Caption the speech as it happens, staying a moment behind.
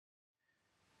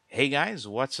Hey guys,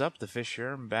 what's up? TheFish here.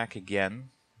 I'm back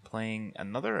again, playing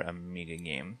another Amiga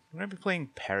game. I'm going to be playing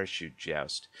Parachute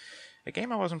Joust, a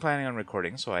game I wasn't planning on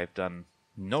recording, so I've done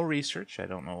no research. I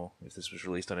don't know if this was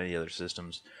released on any other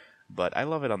systems, but I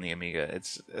love it on the Amiga.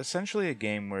 It's essentially a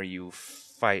game where you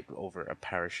fight over a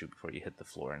parachute before you hit the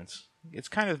floor, and it's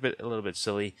kind of a little bit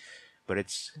silly, but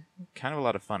it's kind of a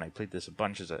lot of fun. I played this a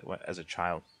bunch as a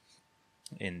child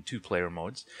in two-player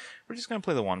modes. We're just going to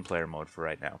play the one-player mode for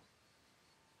right now.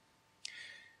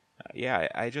 Yeah,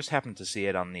 I just happened to see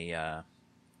it on the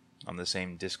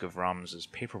same disc of ROMs as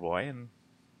Paperboy, and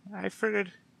I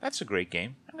figured that's a great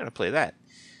game. I'm gonna play that.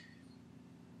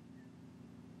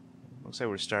 Looks like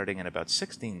we're starting at about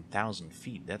 16,000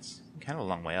 feet. That's kind of a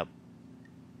long way up.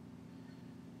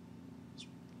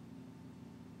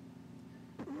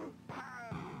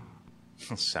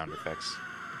 Sound effects.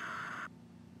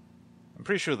 I'm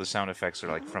pretty sure the sound effects are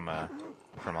like from a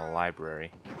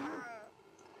library.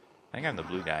 I think I'm the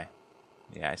blue guy.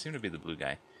 Yeah, I seem to be the blue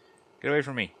guy. Get away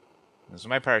from me. This is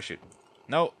my parachute.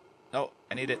 No! No!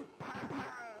 I need it.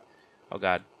 Oh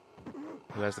god.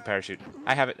 Who has the parachute?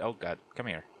 I have it. Oh god. Come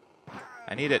here.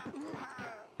 I need it.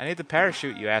 I need the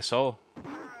parachute, you asshole.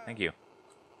 Thank you.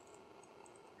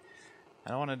 I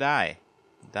don't want to die.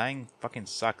 Dying fucking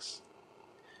sucks.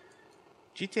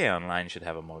 GTA Online should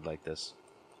have a mode like this.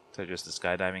 So just the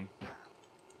skydiving.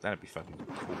 That'd be fucking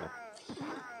cool.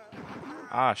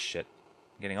 Ah, shit.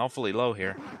 I'm getting awfully low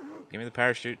here. Give me the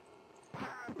parachute.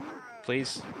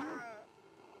 Please.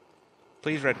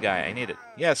 Please, red guy. I need it.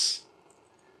 Yes!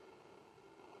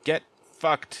 Get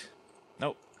fucked.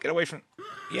 Nope. Get away from...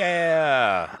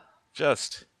 Yeah!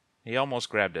 Just. He almost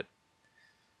grabbed it.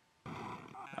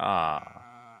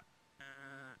 Ah.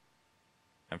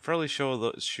 I'm fairly sure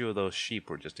those sheep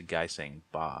were just a guy saying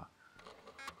Baaa.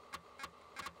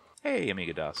 Hey,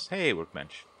 Amiga DOS. Hey,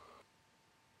 Workbench.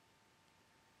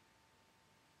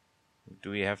 Do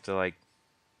we have to, like,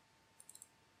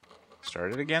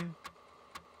 start it again?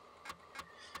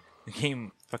 The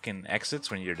game fucking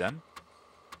exits when you're done?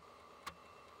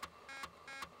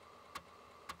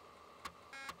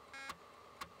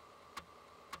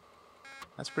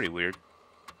 That's pretty weird.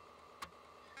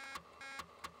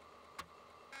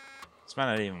 This might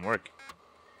not even work.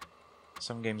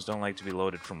 Some games don't like to be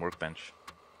loaded from Workbench.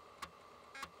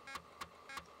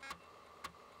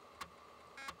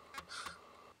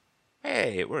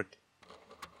 Hey, it worked.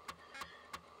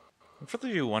 And for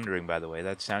those of you wondering, by the way,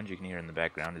 that sound you can hear in the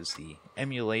background is the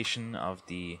emulation of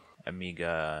the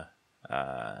Amiga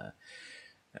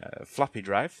floppy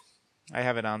drive. I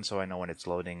have it on so I know when it's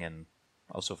loading, and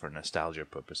also for nostalgia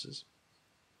purposes.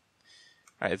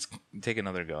 Alright, let's take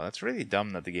another go. That's really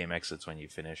dumb that the game exits when you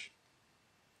finish.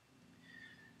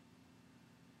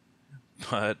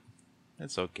 But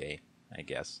it's okay, I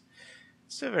guess.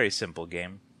 It's a very simple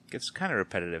game. It's kind of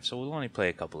repetitive, so we'll only play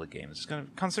a couple of games. It's gonna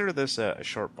consider this a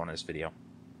short bonus video.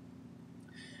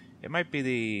 It might be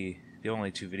the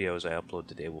only two videos I upload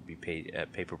today will be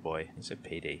Paperboy. I said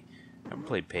Payday. I haven't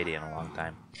played Payday in a long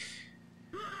time.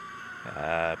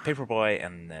 Paperboy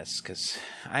and this, because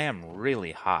I am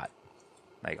really hot.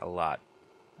 Like, a lot.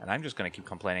 And I'm just going to keep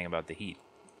complaining about the heat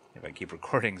if I keep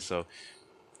recording, so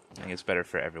I think it's better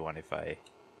for everyone if I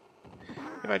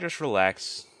just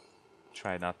relax,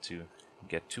 try not to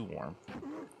get too warm.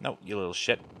 No, you little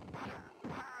shit.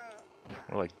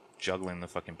 We're like juggling the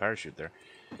fucking parachute there.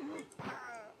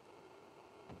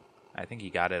 I think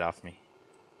he got it off me.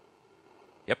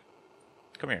 Yep.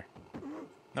 Come here.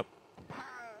 Nope.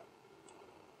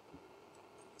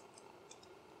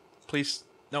 Please.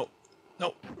 No.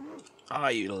 No. Ah,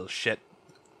 you little shit.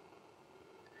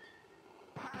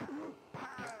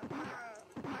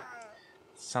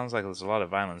 Sounds like there's a lot of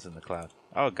violence in the cloud.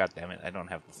 Oh, god damn it. I don't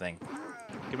have the thing.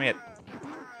 Give me it.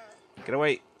 Get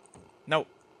away. No.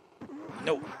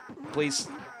 No. Please.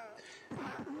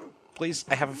 Please,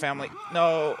 I have a family.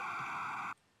 No.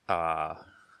 I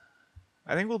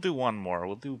think we'll do one more.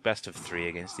 We'll do best of 3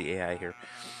 against the AI here.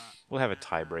 We'll have a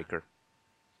tiebreaker.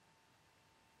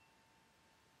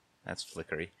 That's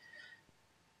flickery.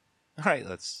 Alright,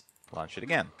 let's launch it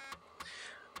again.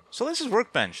 So this is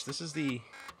Workbench. This is the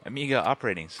Amiga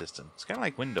operating system. It's kind of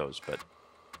like Windows, but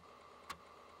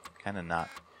kind of not.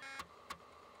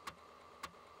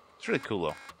 It's really cool,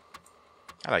 though.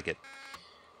 I like it.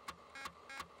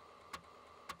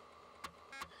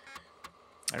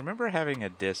 I remember having a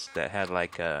disc that had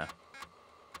like a...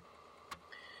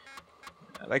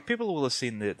 Like, people will have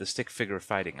seen the stick figure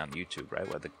fighting on YouTube, right?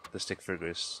 Where the stick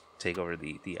figures take over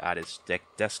the artist's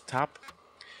desktop.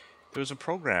 There was a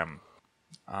program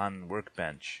on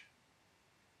Workbench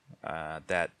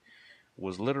that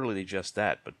was literally just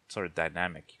that, but sort of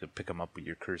dynamic. You could pick them up with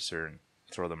your cursor and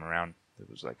throw them around. There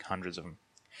was like hundreds of them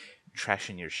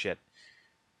trashing your shit.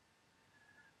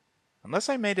 Unless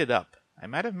I made it up. I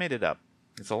might have made it up.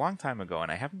 It's a long time ago,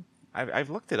 and I've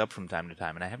looked it up from time to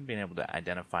time, and I haven't been able to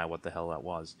identify what the hell that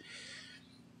was.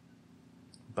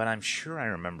 But I'm sure I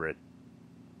remember it.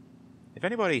 If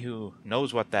anybody who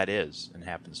knows what that is and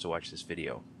happens to watch this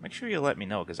video, make sure you let me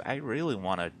know, because I really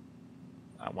want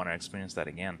to experience that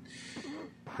again.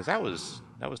 Because that was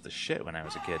the shit when I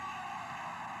was a kid.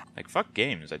 Like, fuck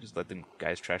games. I just let them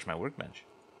guys trash my workbench.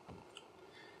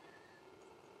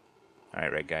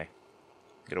 Alright, red guy.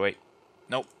 Get away.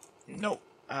 Nope. Nope.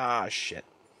 Ah, shit.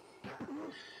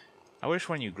 I wish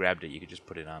when you grabbed it, you could just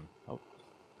put it on. Oh,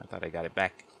 I thought I got it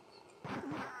back.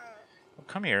 Oh,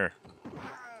 come here.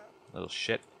 Little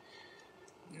shit.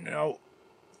 No.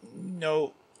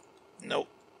 No. No.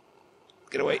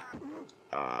 Get away.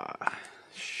 Ah,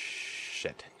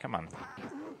 shit. Come on.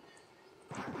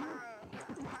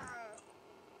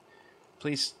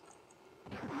 Please.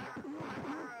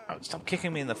 Oh, stop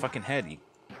kicking me in the fucking head, you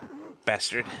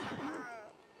bastard.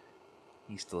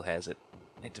 He still has it.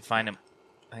 I need to find him.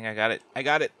 I think I got it. I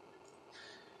got it.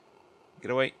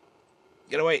 Get away.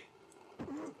 Get away.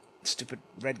 Stupid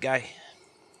red guy.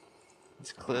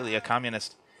 He's clearly a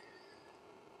communist.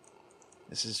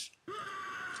 This is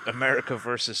America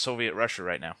versus Soviet Russia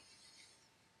right now.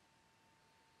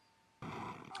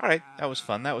 Alright, that was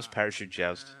fun. That was Parachute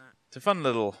Joust. It's a fun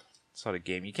little sort of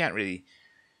game. You can't really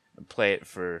play it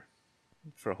for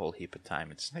a whole heap of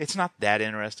time. It's not that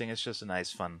interesting. It's just a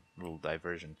nice, fun little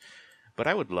diversion. But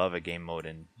I would love a game mode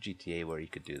in GTA where you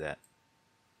could do that.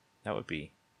 That would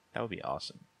be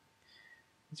awesome.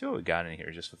 Let's see what we got in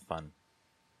here just for fun.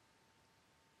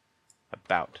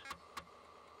 About.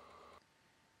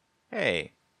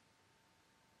 Hey.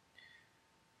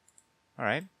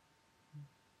 Alright.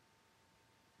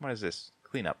 What is this?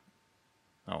 Cleanup.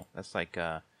 Oh, that's like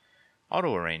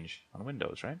auto arrange on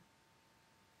Windows, right?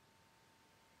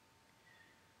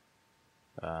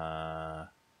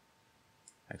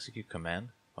 Execute command.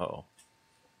 Uh-oh.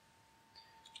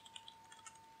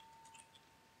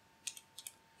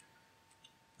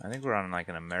 I think we're on like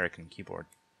an American keyboard.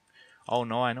 Oh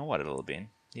no, I know what it'll be.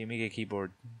 The Amiga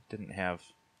keyboard didn't have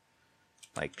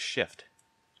like shift,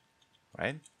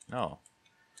 right? No.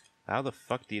 How the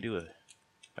fuck do you do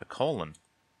a colon?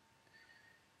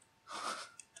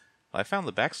 Well, I found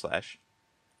the backslash,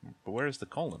 but where is the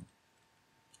colon?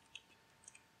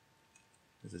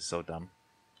 This is so dumb.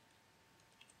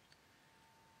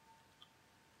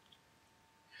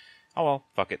 Oh well,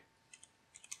 fuck it.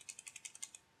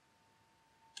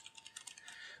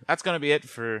 That's going to be it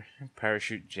for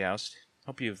Parachute Joust.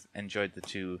 Hope you've enjoyed the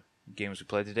two games we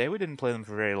played today. We didn't play them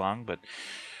for very long, but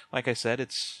like I said,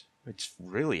 it's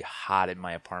really hot in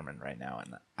my apartment right now,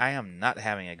 and I am not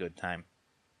having a good time.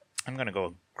 I'm going to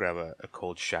go grab a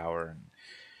cold shower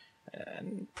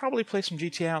and probably play some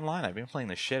GTA Online. I've been playing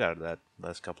the shit out of that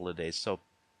last couple of days, so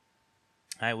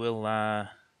I will,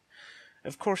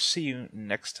 of course, see you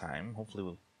next time.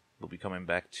 Hopefully we'll be coming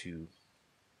back to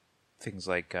things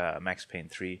like Max Payne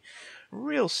 3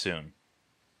 real soon.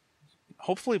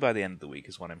 Hopefully by the end of the week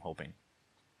is what I'm hoping.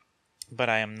 But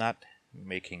I am not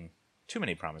making too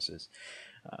many promises.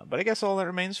 But I guess all that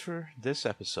remains for this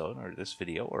episode, or this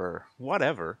video, or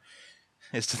whatever,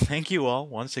 is to thank you all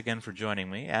once again for joining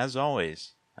me. As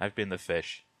always, I've been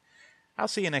TheFish. I'll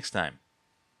see you next time.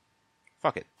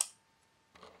 Fuck it.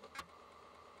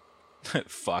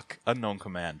 Fuck. Unknown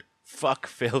command. Fuck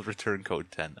failed return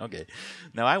code 10. Okay.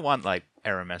 Now I want like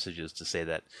error messages to say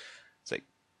that. It's like,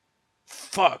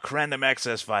 fuck random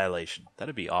access violation.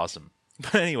 That'd be awesome.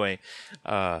 But anyway,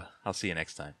 I'll see you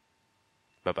next time.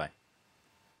 Bye-bye.